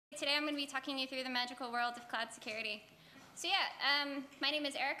today I'm going to be talking you through the magical world of cloud security. So yeah, my name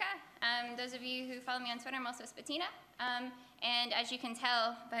is Erica. Those of you who follow me on Twitter, I'm also Spatina. And as you can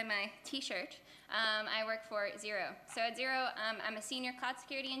tell by my t-shirt, I work for Xero. So at Xero, I'm a senior cloud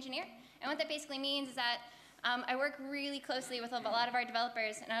security engineer. And what that basically means is that I work really closely with a lot of our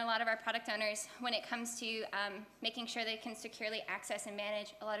developers and a lot of our product owners when it comes to making sure they can securely access and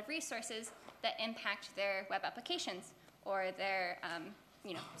manage a lot of resources that impact their web applications or their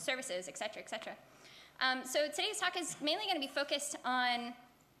services, et cetera, et cetera. So today's talk is mainly going to be focused on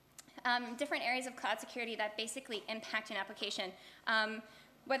different areas of cloud security that basically impact an application.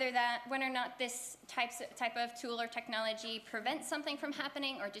 Whether or not this type of tool or technology prevents something from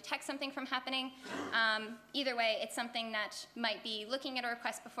happening or detects something from happening, either way, it's something that might be looking at a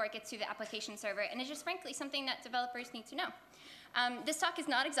request before it gets to the application server, and it's just frankly something that developers need to know. This talk is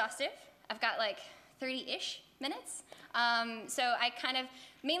not exhaustive. I've got like 30-ish minutes. So I kind of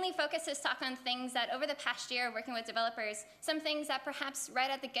mainly focus this talk on things that over the past year working with developers, some things that perhaps right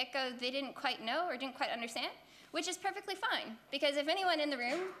at the get-go they didn't quite know or didn't quite understand, which is perfectly fine. Because if anyone in the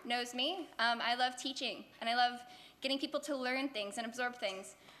room knows me, I love teaching and I love getting people to learn things and absorb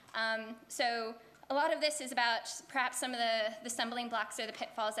things. So a lot of this is about perhaps some of the stumbling blocks or the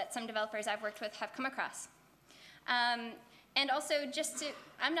pitfalls that some developers I've worked with have come across. And also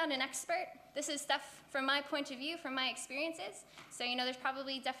I'm not an expert. This is stuff from my point of view, from my experiences. So there's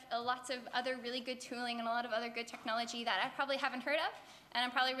probably lots of other really good tooling and a lot of other good technology that I probably haven't heard of, and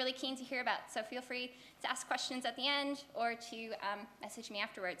I'm probably really keen to hear about. So feel free to ask questions at the end or to message me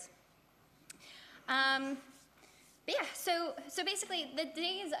afterwards. But yeah, so basically the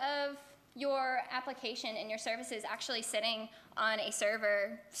days of your application and your services actually sitting on a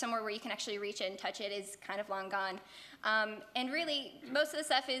server somewhere where you can actually reach it and touch it is kind of long gone. And really, most of the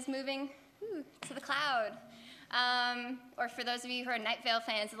stuff is moving to the cloud. Or for those of you who are Night Vale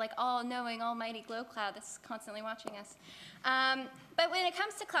fans, like all-knowing, almighty Glow Cloud that's constantly watching us. But when it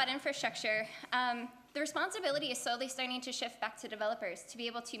comes to cloud infrastructure, the responsibility is slowly starting to shift back to developers to be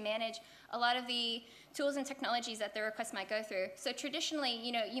able to manage a lot of the tools and technologies that the request might go through. So traditionally,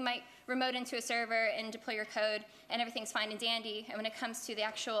 you might remote into a server and deploy your code, and everything's fine and dandy. And when it comes to the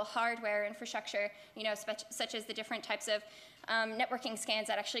actual hardware infrastructure, such as the different types of networking scans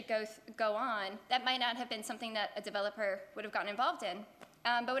that actually go on, that might not have been something that a developer would have gotten involved in.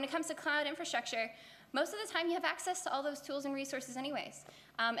 But when it comes to cloud infrastructure, most of the time you have access to all those tools and resources anyways.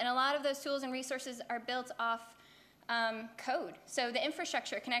 And a lot of those tools and resources are built off code. So the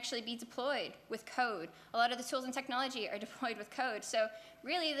infrastructure can actually be deployed with code. A lot of the tools and technology are deployed with code. So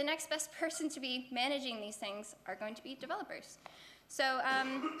really the next best person to be managing these things are going to be developers. So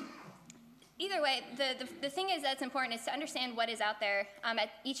either way, the thing that's important is to understand what is out there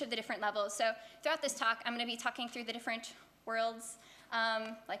at each of the different levels. So throughout this talk, I'm going to be talking through the different worlds,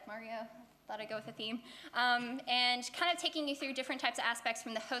 like Mario. Thought I'd go with a theme, and kind of taking you through different types of aspects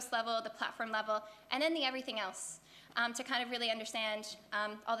from the host level, the platform level, and then the everything else to kind of really understand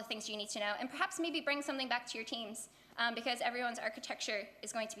all the things you need to know, and perhaps maybe bring something back to your teams because everyone's architecture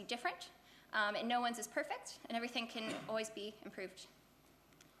is going to be different, and no one's is perfect, and everything can always be improved.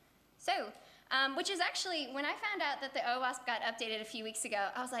 So, which is actually, when I found out that the OWASP got updated a few weeks ago,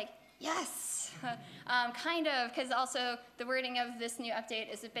 I was like, yes, kind of, because also the wording of this new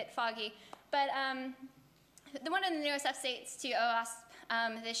update is a bit foggy. But one of the newest updates to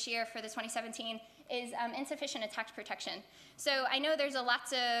OWASP this year for the 2017 is insufficient attack protection. So I know there's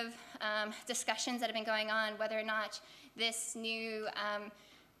lots of discussions that have been going on whether or not this new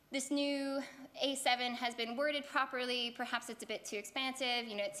A7 has been worded properly. Perhaps it's a bit too expansive.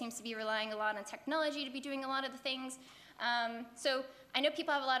 It seems to be relying a lot on technology to be doing a lot of the things. So I know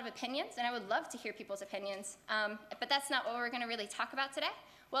people have a lot of opinions, and I would love to hear people's opinions, but that's not what we're going to really talk about today.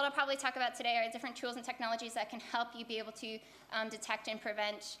 What I'll probably talk about today are different tools and technologies that can help you be able to detect and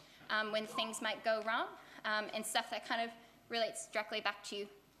prevent when things might go wrong, and stuff that kind of relates directly back to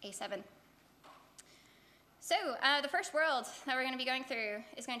A7. So the first world that we're going to be going through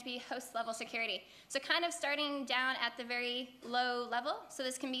is going to be host-level security. So kind of starting down at the very low level. So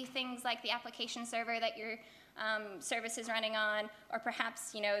this can be things like the application server that your service is running on, or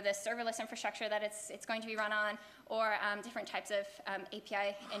perhaps the serverless infrastructure that it's going to be run on, or different types of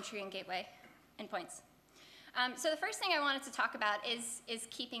API entry and gateway endpoints. So the first thing I wanted to talk about is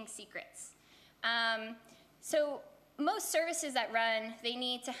keeping secrets. So most services that run, they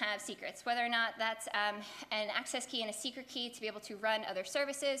need to have secrets, whether or not that's an access key and a secret key to be able to run other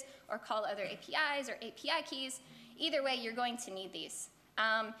services or call other APIs or API keys. Either way, you're going to need these.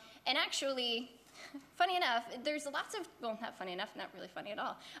 And actually, funny enough, there's lots of, well, not funny enough, not really funny at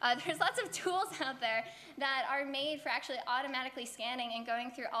all. There's lots of tools out there that are made for actually automatically scanning and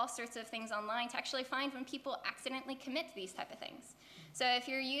going through all sorts of things online to actually find when people accidentally commit to these type of things. So if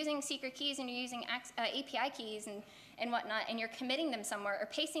you're using secret keys and you're using API keys and whatnot, and you're committing them somewhere or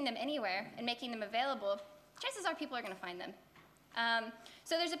pasting them anywhere and making them available, chances are people are going to find them.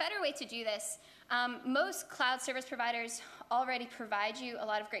 So there's a better way to do this. Most cloud service providers already provide you a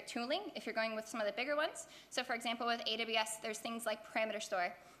lot of great tooling if you're going with some of the bigger ones. So for example, with AWS, there's things like Parameter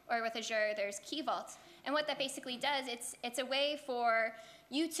Store, or with Azure, there's Key Vault. And what that basically does, it's a way for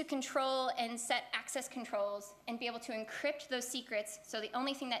you to control and set access controls and be able to encrypt those secrets, so the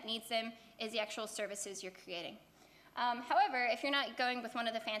only thing that needs them is the actual services you're creating. However, if you're not going with one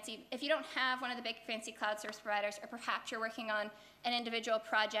of the fancy, if you don't have one of the big fancy cloud service providers, or perhaps you're working on an individual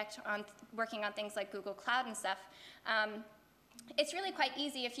project working on things like Google Cloud and stuff, it's really quite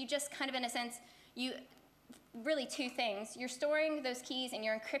easy if you just kind of, in a sense, really two things. You're storing those keys and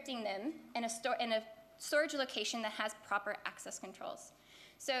you're encrypting them in a storage location that has proper access controls.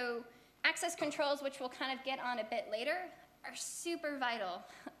 So access controls, which we'll kind of get on a bit later, are super vital.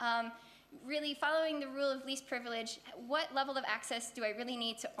 Really following the rule of least privilege, what level of access do I really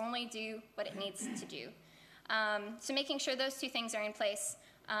need to only do what it needs to do? So making sure those two things are in place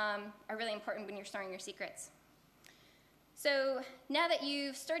are really important when you're storing your secrets. So now that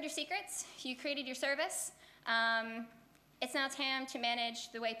you've stored your secrets, you created your service, it's now time to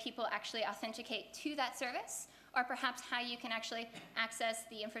manage the way people actually authenticate to that service, or perhaps how you can actually access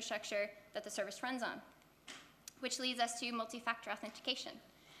the infrastructure that the service runs on, which leads us to multi-factor authentication.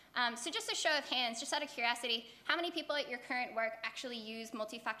 So just a show of hands, just out of curiosity, how many people at your current work actually use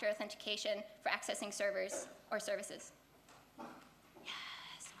multi-factor authentication for accessing servers or services?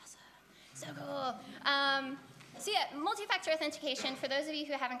 Yes, awesome, so cool. So yeah, multi-factor authentication, for those of you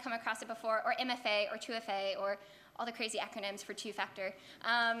who haven't come across it before, or MFA or 2FA or all the crazy acronyms for two-factor,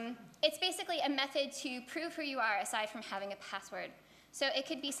 it's basically a method to prove who you are aside from having a password. So it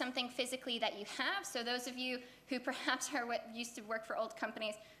could be something physically that you have. So those of you who perhaps are used to work for old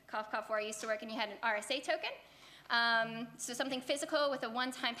companies, cough, cough, where I used to work, and you had an RSA token. So something physical with a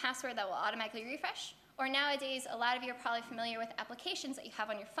one-time password that will automatically refresh. Or nowadays, a lot of you are probably familiar with applications that you have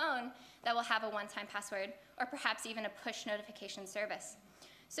on your phone that will have a one-time password, or perhaps even a push notification service.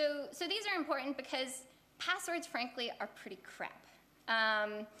 So these are important because passwords, frankly, are pretty crap.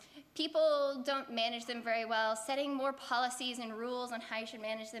 People don't manage them very well. Setting more policies and rules on how you should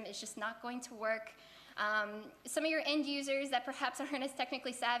manage them is just not going to work. Some of your end users that perhaps aren't as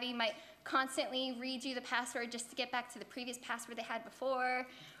technically savvy might constantly read you the password just to get back to the previous password they had before,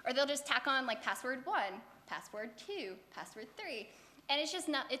 or they'll just tack on like password 1, password 2, password 3, and it's just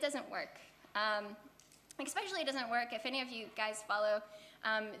not, it doesn't work. Especially it doesn't work if any of you guys follow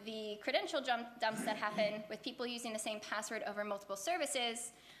the credential dumps that happen with people using the same password over multiple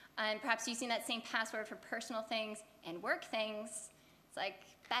services, and perhaps using that same password for personal things and work things. It's like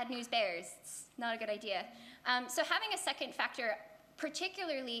bad news bears. It's not a good idea. So having a second factor,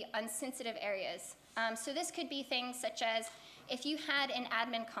 particularly on sensitive areas. So this could be things such as if you had an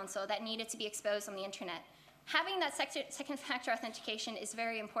admin console that needed to be exposed on the internet, having that second factor authentication is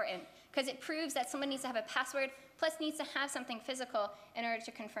very important because it proves that someone needs to have a password plus needs to have something physical in order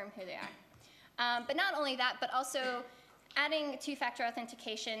to confirm who they are. But not only that, but also adding two-factor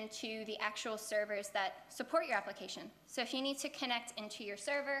authentication to the actual servers that support your application. So if you need to connect into your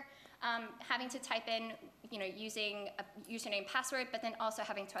server, having to type in, using a username, password, but then also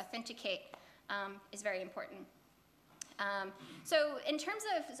having to authenticate is very important. So in terms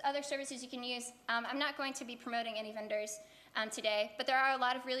of other services you can use, I'm not going to be promoting any vendors today, but there are a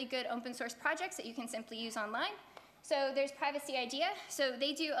lot of really good open source projects that you can simply use online. So there's Privacy Idea. So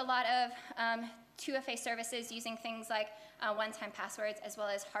they do a lot of 2FA services using things like one-time passwords as well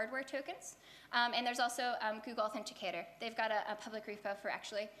as hardware tokens. And there's also Google Authenticator. They've got a public repo for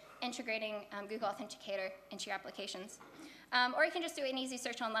actually integrating Google Authenticator into your applications. Or you can just do an easy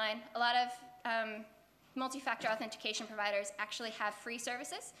search online. A lot of multi-factor authentication providers actually have free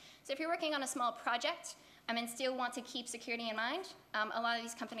services. So if you're working on a small project and still want to keep security in mind, a lot of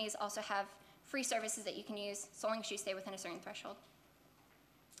these companies also have free services that you can use so long as you stay within a certain threshold.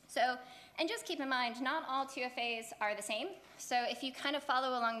 So, and just keep in mind, not all 2FAs are the same. So if you kind of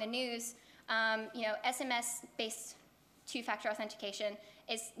follow along the news, SMS-based two-factor authentication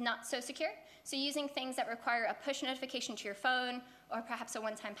is not so secure. So using things that require a push notification to your phone or perhaps a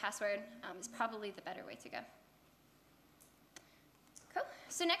one-time password is probably the better way to go. Cool.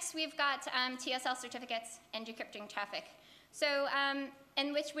 So next we've got TSL certificates and decrypting traffic. So,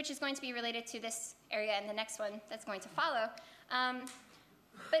 and which is going to be related to this area and the next one that's going to follow.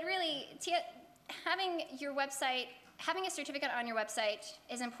 But really, having a certificate on your website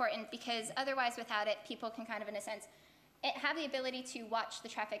is important because otherwise without it, people can kind of, in a sense, have the ability to watch the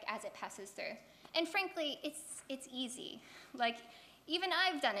traffic as it passes through. And frankly, it's easy. Like, even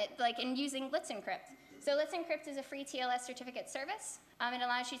I've done it, like in using Let's Encrypt. So Let's Encrypt is a free TLS certificate service. It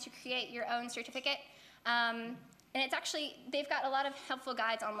allows you to create your own certificate. And it's actually, they've got a lot of helpful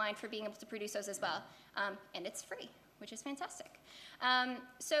guides online for being able to produce those as well. And it's free, which is fantastic.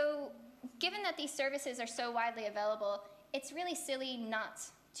 So given that these services are so widely available, it's really silly not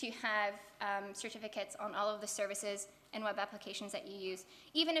to have certificates on all of the services and web applications that you use,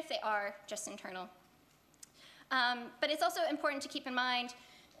 even if they are just internal. But it's also important to keep in mind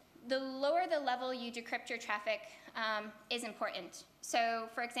the lower the level you decrypt your traffic is important. So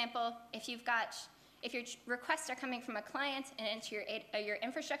for example, if your requests are coming from a client and into your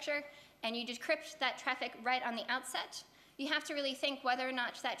infrastructure, and you decrypt that traffic right on the outset, you have to really think whether or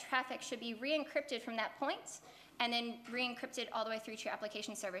not that traffic should be re-encrypted from that point and then re-encrypted all the way through to your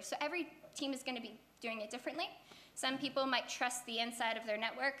application server. So every team is going to be doing it differently. Some people might trust the inside of their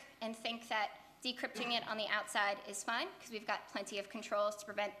network and think that decrypting it on the outside is fine because we've got plenty of controls to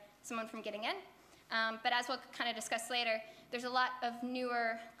prevent someone from getting in. But as we'll kind of discuss later, there's a lot of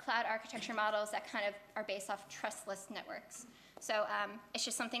newer cloud architecture models that kind of are based off trustless networks. So it's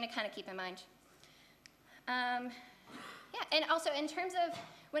just something to kind of keep in mind. Yeah, and also in terms of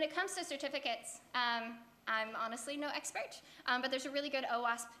when it comes to certificates, I'm honestly no expert, but there's a really good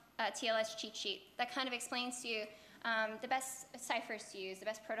OWASP TLS cheat sheet that kind of explains to you the best ciphers to use, the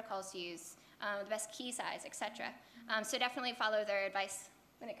best protocols to use, the best key size, etc. So definitely follow their advice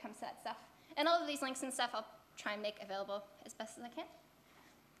when it comes to that stuff. And all of these links and stuff I'll try and make available as best as I can.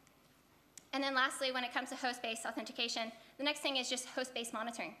 And then lastly, when it comes to host-based authentication, the next thing is just host-based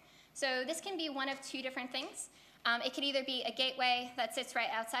monitoring. So this can be one of two different things. It could either be a gateway that sits right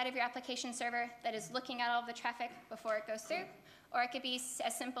outside of your application server that is looking at all of the traffic before it goes through, or it could be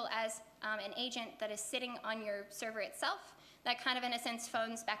as simple as an agent that is sitting on your server itself that kind of, in a sense,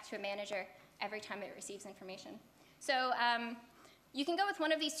 phones back to a manager every time it receives information. So you can go with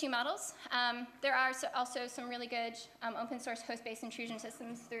one of these two models. There are also some really good open source host-based intrusion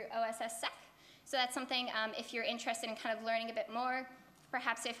systems through OSS-SEC. So that's something, if you're interested in kind of learning a bit more,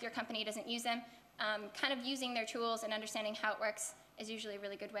 perhaps if your company doesn't use them, kind of using their tools and understanding how it works is usually a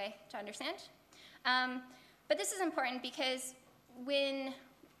really good way to understand. But this is important because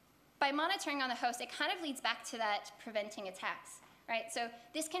by monitoring on the host, it kind of leads back to that preventing attacks, right? So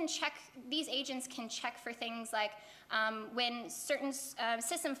these agents can check for things like when certain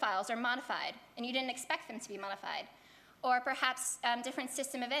system files are modified and you didn't expect them to be modified, or perhaps different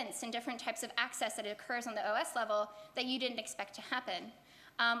system events and different types of access that occurs on the OS level that you didn't expect to happen.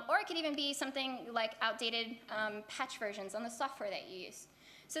 Or it could even be something like outdated patch versions on the software that you use.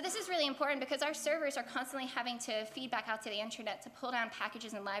 So this is really important because our servers are constantly having to feed back out to the internet to pull down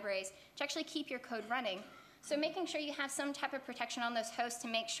packages and libraries to actually keep your code running. So making sure you have some type of protection on those hosts to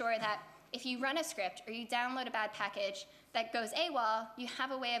make sure that if you run a script or you download a bad package that goes AWOL, you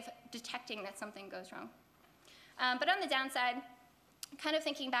have a way of detecting that something goes wrong. But on the downside, kind of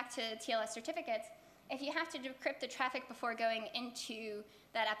thinking back to TLS certificates, if you have to decrypt the traffic before going into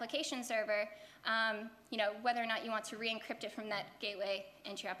that application server, whether or not you want to re-encrypt it from that gateway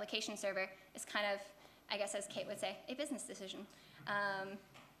into your application server is kind of, I guess as Kate would say, a business decision.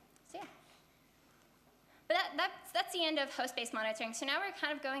 So yeah. But that's the end of host-based monitoring. So now we're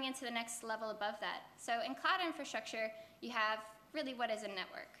kind of going into the next level above that. So in cloud infrastructure, you have really what is a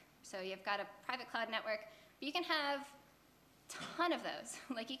network. So you've got a private cloud network, but you can have ton of those.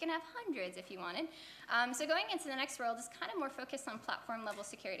 Like you can have hundreds if you wanted. So going into the next world is kind of more focused on platform level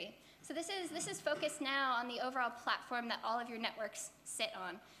security. So this is focused now on the overall platform that all of your networks sit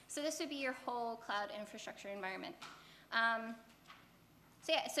on. So this would be your whole cloud infrastructure environment. And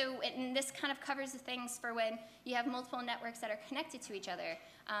this kind of covers the things for when you have multiple networks that are connected to each other,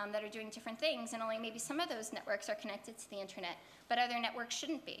 that are doing different things, and only maybe some of those networks are connected to the internet, but other networks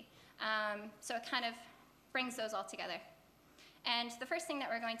shouldn't be. So it kind of brings those all together. And the first thing that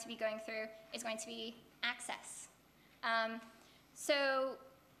we're going to be going through is going to be access. So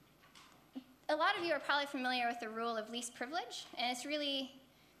a lot of you are probably familiar with the rule of least privilege, and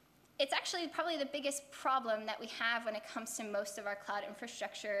it's actually probably the biggest problem that we have when it comes to most of our cloud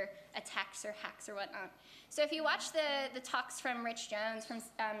infrastructure attacks or hacks or whatnot. So if you watch the talks from Rich Jones from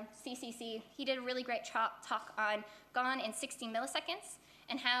CCC, he did a really great talk on Gone in 60 milliseconds,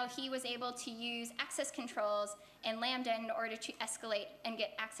 and how he was able to use access controls and Lambda in order to escalate and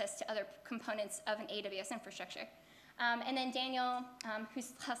get access to other components of an AWS infrastructure. And then Daniel,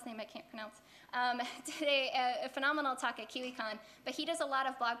 whose last name I can't pronounce, did a phenomenal talk at KiwiCon, but he does a lot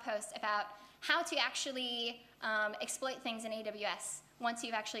of blog posts about how to actually exploit things in AWS once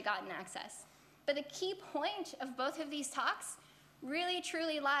you've actually gotten access. But the key point of both of these talks really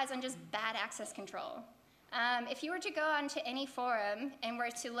truly lies on just bad access control. If you were to go onto any forum and were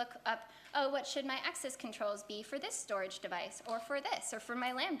to look up, oh, what should my access controls be for this storage device, or for this, or for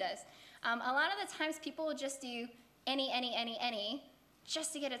my Lambdas, a lot of the times people will just do any,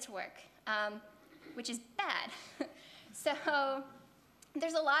 just to get it to work, which is bad. So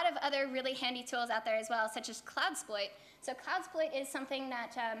there's a lot of other really handy tools out there as well, such as CloudSploit. So CloudSploit is something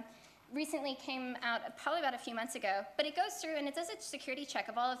that recently came out probably about a few months ago, but it goes through and it does a security check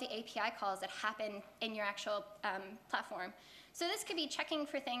of all of the API calls that happen in your actual platform. So this could be checking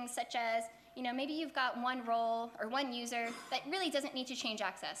for things such as, maybe you've got one role or one user that really doesn't need to change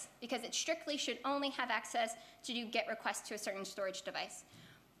access because it strictly should only have access to do GET requests to a certain storage device.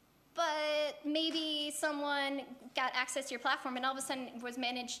 But maybe someone got access to your platform and all of a sudden was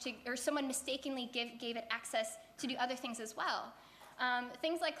managed to, or someone mistakenly gave it access to do other things as well.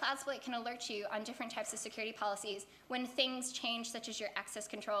 Things like CloudSploit can alert you on different types of security policies when things change, such as your access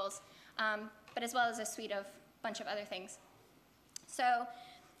controls, but as well as a bunch of other things. So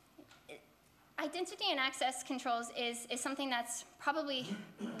identity and access controls is something that's probably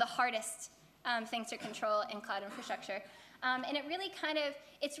the hardest thing to control in cloud infrastructure. And it really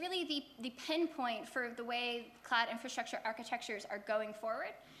it's really the pinpoint for the way cloud infrastructure architectures are going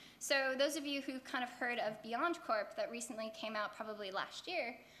forward. So those of you who kind of heard of BeyondCorp that recently came out probably last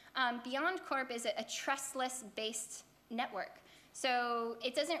year, BeyondCorp is a trustless-based network. So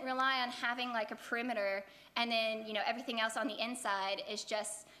it doesn't rely on having like a perimeter and then everything else on the inside is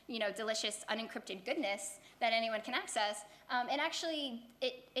just delicious unencrypted goodness that anyone can access. And actually,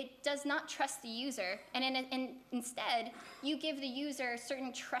 it does not trust the user, and instead, you give the user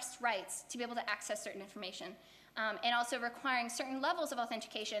certain trust rights to be able to access certain information, and also requiring certain levels of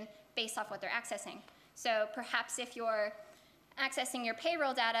authentication based off what they're accessing. So perhaps if you're accessing your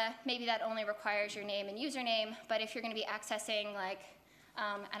payroll data, maybe that only requires your name and username, but if you're going to be accessing, like,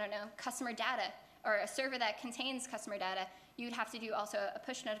 I don't know, customer data, or a server that contains customer data, you'd have to do also a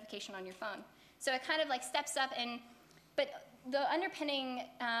push notification on your phone. So it kind of like steps up, but the underpinning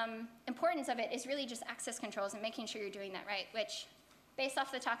importance of it is really just access controls and making sure you're doing that right, which, based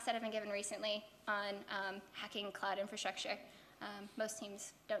off the talks that have been given recently on hacking cloud infrastructure, most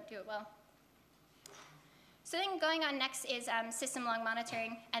teams don't do it well. So then going on next is system log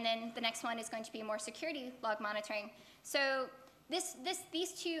monitoring, and then the next one is going to be more security log monitoring. So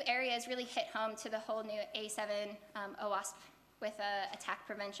these two areas really hit home to the whole new A7 OWASP with attack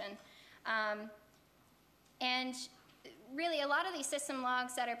prevention. And really, a lot of these system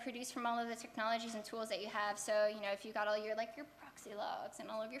logs that are produced from all of the technologies and tools that you have, so if you got all your proxy logs and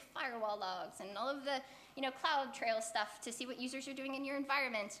all of your firewall logs and all of the CloudTrail stuff to see what users are doing in your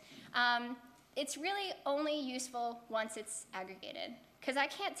environment, it's really only useful once it's aggregated. Because I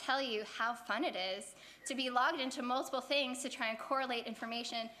can't tell you how fun it is to be logged into multiple things to try and correlate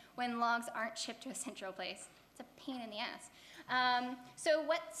information when logs aren't shipped to a central place. It's a pain in the ass. So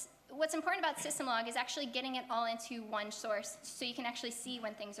what's important about system log is actually getting it all into one source so you can actually see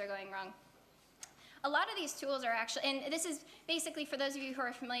when things are going wrong. A lot of these tools are actually, and this is basically for those of you who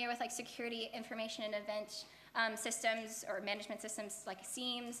are familiar with like security information and event systems or management systems like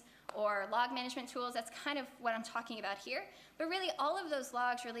SIEMs or log management tools, that's kind of what I'm talking about here. But really, all of those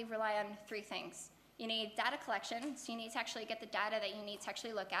logs really rely on three things. You need data collection, so you need to actually get the data that you need to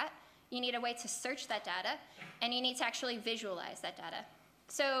actually look at. You need a way to search that data, and you need to actually visualize that data.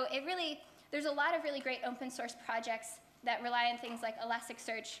 So there's a lot of really great open source projects that rely on things like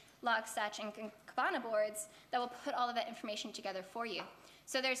Elasticsearch, Logstash, and Kibana boards that will put all of that information together for you.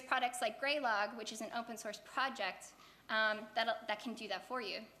 So there's products like Graylog, which is an open source project that can do that for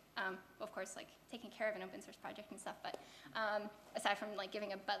you. Of course, like taking care of an open source project and stuff, but aside from like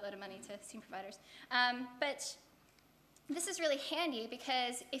giving a buttload of money to SIEM providers. But this is really handy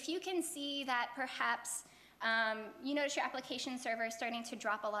because if you can see that perhaps you notice your application server is starting to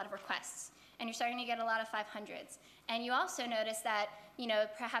drop a lot of requests, and you're starting to get a lot of 500s. And you also notice that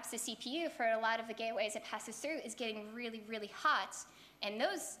perhaps the CPU for a lot of the gateways it passes through is getting really, really hot, and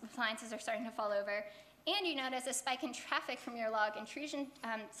those appliances are starting to fall over. And you notice a spike in traffic from your log intrusion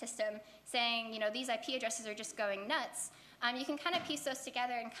system saying, these IP addresses are just going nuts. You can kind of piece those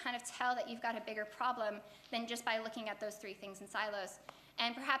together and kind of tell that you've got a bigger problem than just by looking at those three things in silos.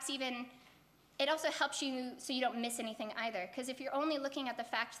 And perhaps even it also helps you so you don't miss anything either. Because if you're only looking at the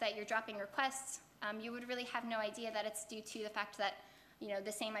fact that you're dropping requests, you would really have no idea that it's due to the fact that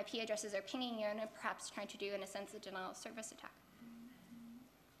the same IP addresses are pinging you and perhaps trying to do, in a sense, a denial of service attack.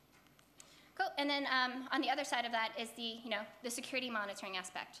 Cool. And then on the other side of that is the security monitoring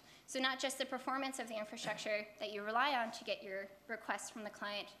aspect. So not just the performance of the infrastructure that you rely on to get your requests from the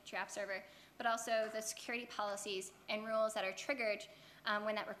client to your app server, but also the security policies and rules that are triggered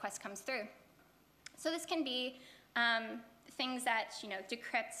when that request comes through. So this can be things that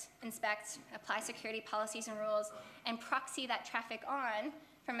decrypt, inspect, apply security policies and rules, and proxy that traffic on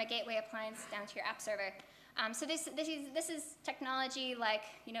from a gateway appliance down to your app server. So this is technology like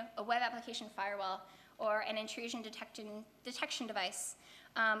a web application firewall, or an intrusion detection device,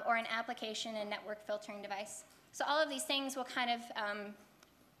 or an application and network filtering device. So all of these things will kind of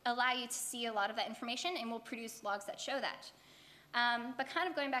allow you to see a lot of that information and will produce logs that show that. But kind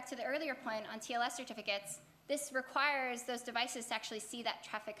of going back to the earlier point on TLS certificates, this requires those devices to actually see that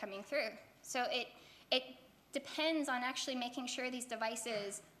traffic coming through. So it depends on actually making sure these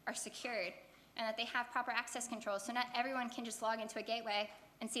devices are secured and that they have proper access control. So not everyone can just log into a gateway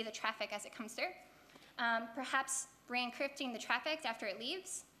and see the traffic as it comes through. Perhaps re-encrypting the traffic after it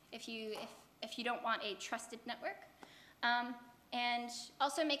leaves if you don't want a trusted network. And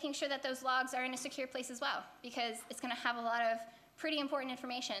also making sure that those logs are in a secure place as well, because it's going to have a lot of pretty important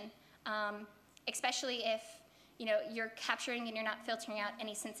information, especially if you're capturing and you're not filtering out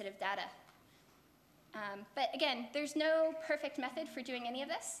any sensitive data. But again, there's no perfect method for doing any of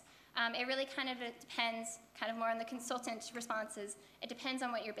this. It really kind of depends, kind of more on the consultant responses. It depends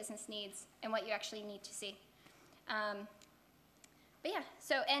on what your business needs and what you actually need to see. But yeah,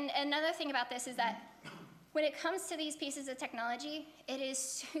 so and another thing about this is that when it comes to these pieces of technology, it is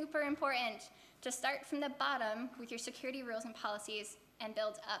super important to start from the bottom with your security rules and policies and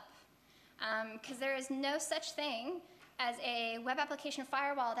build up. Because there is no such thing as a web application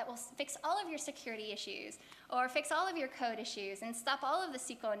firewall that will fix all of your security issues or fix all of your code issues and stop all of the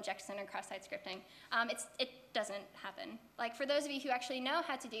SQL injection and cross-site scripting. It doesn't happen. Like, for those of you who actually know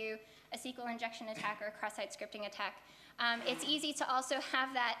how to do a SQL injection attack or a cross-site scripting attack, it's easy to also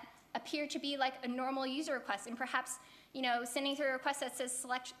have that appear to be like a normal user request, and perhaps sending through a request that says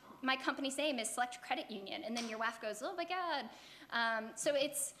select, my company's name is Select Credit Union, and then your WAF goes, oh my God. So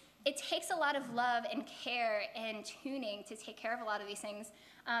it takes a lot of love and care and tuning to take care of a lot of these things.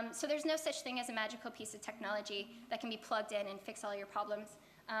 So there's no such thing as a magical piece of technology that can be plugged in and fix all your problems.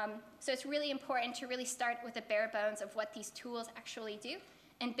 So it's really important to really start with the bare bones of what these tools actually do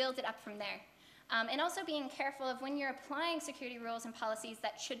and build it up from there. And also being careful of when you're applying security rules and policies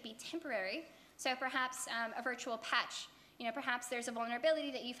that should be temporary. So perhaps a virtual patch. Perhaps there's a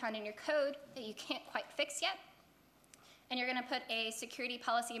vulnerability that you found in your code that you can't quite fix yet, and you're going to put a security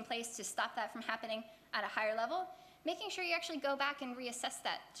policy in place to stop that from happening at a higher level, making sure you actually go back and reassess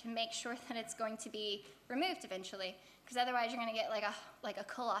that to make sure that it's going to be removed eventually, because otherwise you're going to get like a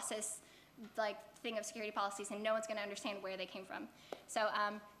colossus thing of security policies, and no one's going to understand where they came from. So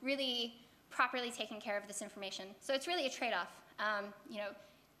really properly taking care of this information. So it's really a trade-off.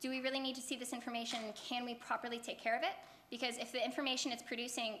 Do we really need to see this information? Can we properly take care of it? Because if the information it's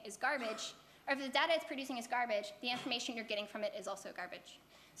producing is garbage, or if the data it's producing is garbage, the information you're getting from it is also garbage.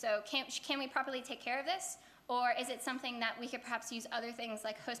 So can we properly take care of this? Or is it something that we could perhaps use other things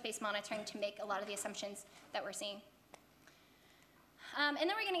like host-based monitoring to make a lot of the assumptions that we're seeing? And then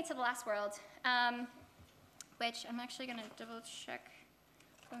we're getting to the last world, which I'm actually going to double check.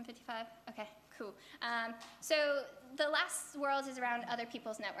 155? Okay, cool. So the last world is around other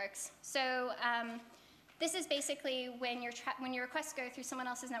people's networks. So this is basically when your requests go through someone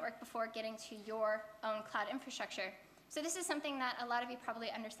else's network before getting to your own cloud infrastructure. So this is something that a lot of you probably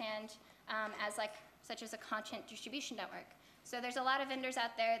understand as such as a content distribution network. So there's a lot of vendors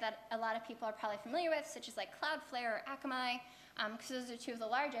out there that a lot of people are probably familiar with, such as Cloudflare or Akamai, because those are two of the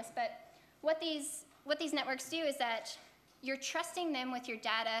largest. But what these networks do is that you're trusting them with your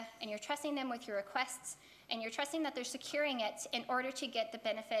data, and you're trusting them with your requests, and you're trusting that they're securing it in order to get the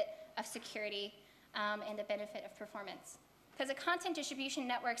benefit of security and the benefit of performance. Because a content distribution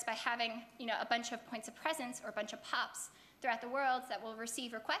networks, by having a bunch of points of presence or a bunch of POPs throughout the world that will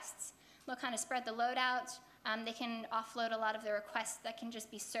receive requests, they'll kind of spread the load out. They can offload a lot of the requests that can just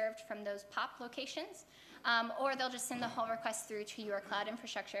be served from those POP locations, or they'll just send the whole request through to your cloud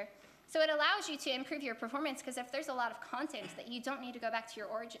infrastructure. So it allows you to improve your performance, because if there's a lot of content that you don't need to go back to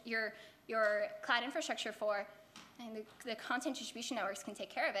your cloud infrastructure for, and the content distribution networks can take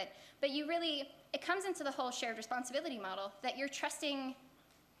care of it. But it comes into the whole shared responsibility model that you're trusting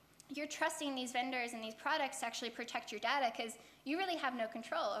these vendors and these products to actually protect your data, because you really have no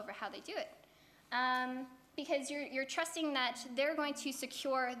control over how they do it. Because you're trusting that they're going to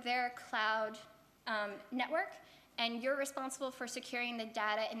secure their cloud network and you're responsible for securing the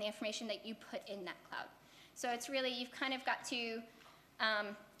data and the information that you put in that cloud. So it's really, you've kind of got to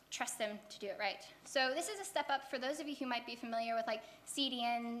trust them to do it right. So this is a step up for those of you who might be familiar with like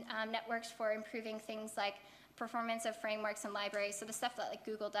CDN networks for improving things like performance of frameworks and libraries, so the stuff that like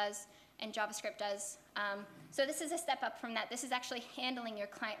Google does and JavaScript does. So this is a step up from that. This is actually handling your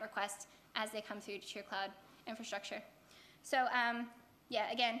client requests as they come through to your cloud infrastructure. So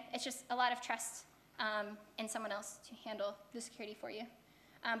yeah, again, it's just a lot of trust in someone else to handle the security for you.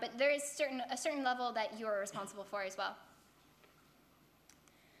 But there is a certain level that you're responsible for as well.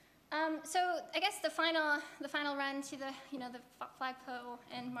 So I guess the final run to the the flagpole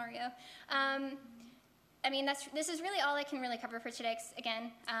and Mario. I mean, this is really all I can really cover for today. 'Cause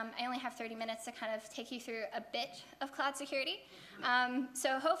again, I only have 30 minutes to kind of take you through a bit of cloud security.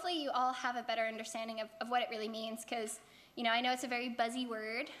 So hopefully you all have a better understanding of what it really means, because I know it's a very buzzy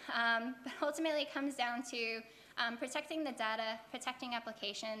word, but ultimately it comes down to protecting the data, protecting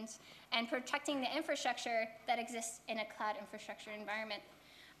applications, and protecting the infrastructure that exists in a cloud infrastructure environment.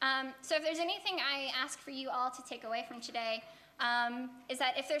 So if there's anything I ask for you all to take away from today, is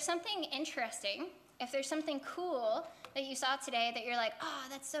that if there's something interesting, if there's something cool that you saw today that you're like, oh,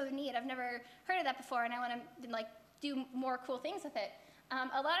 that's so neat, I've never heard of that before, and I want to like do more cool things with it.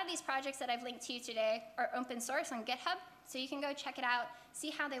 A lot of these projects that I've linked to you today are open source on GitHub, so you can go check it out,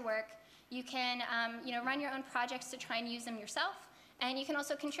 see how they work. You can run your own projects to try and use them yourself, and you can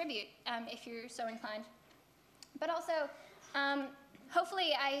also contribute if you're so inclined. But also,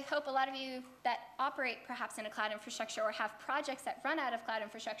 hopefully, I hope a lot of you that operate perhaps in a cloud infrastructure or have projects that run out of cloud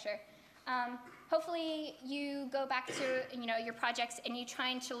infrastructure, hopefully you go back to your projects and you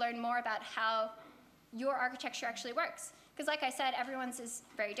trying to learn more about how your architecture actually works. Because like I said, everyone's is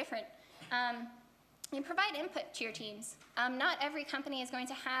very different. You provide input to your teams. Not every company is going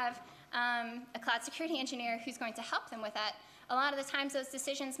to have a cloud security engineer who's going to help them with that. A lot of the times those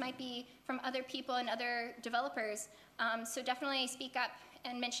decisions might be from other people and other developers. So definitely speak up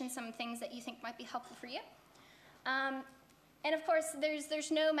and mention some things that you think might be helpful for you. And of course,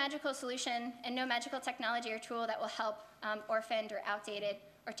 there's no magical solution and no magical technology or tool that will help orphaned or outdated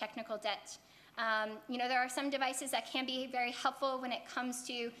or technical debt. There are some devices that can be very helpful when it comes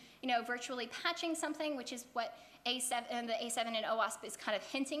to virtually patching something, which is what the A7 and OWASP is kind of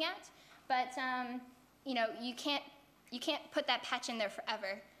hinting at. But you can't put that patch in there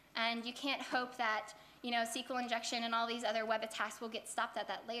forever, and you can't hope that SQL injection and all these other web attacks will get stopped at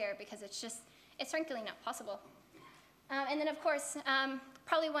that layer, because it's frankly not possible. And then of course,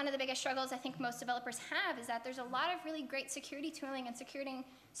 probably one of the biggest struggles I think most developers have is that there's a lot of really great security tooling and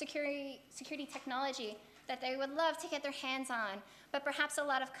security technology that they would love to get their hands on, but perhaps a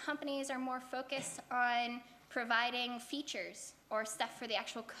lot of companies are more focused on providing features or stuff for the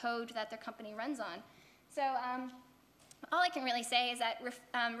actual code that their company runs on. So all I can really say is that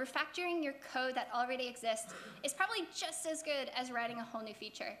refactoring your code that already exists is probably just as good as writing a whole new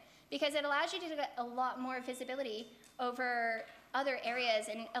feature, because it allows you to get a lot more visibility over other areas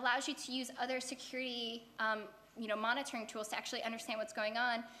and allows you to use other security monitoring tools to actually understand what's going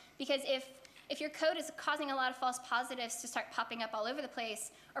on. Because if your code is causing a lot of false positives to start popping up all over the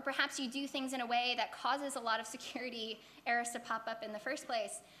place, or perhaps you do things in a way that causes a lot of security errors to pop up in the first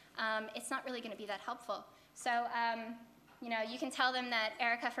place, it's not really going to be that helpful. So you can tell them that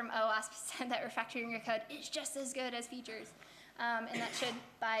Erica from OWASP said that refactoring your code is just as good as features. And that should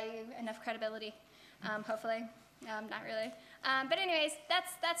buy you enough credibility, hopefully. Not really. But anyways,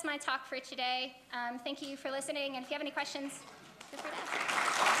 that's my talk for today. Thank you for listening, and if you have any questions, feel free to ask.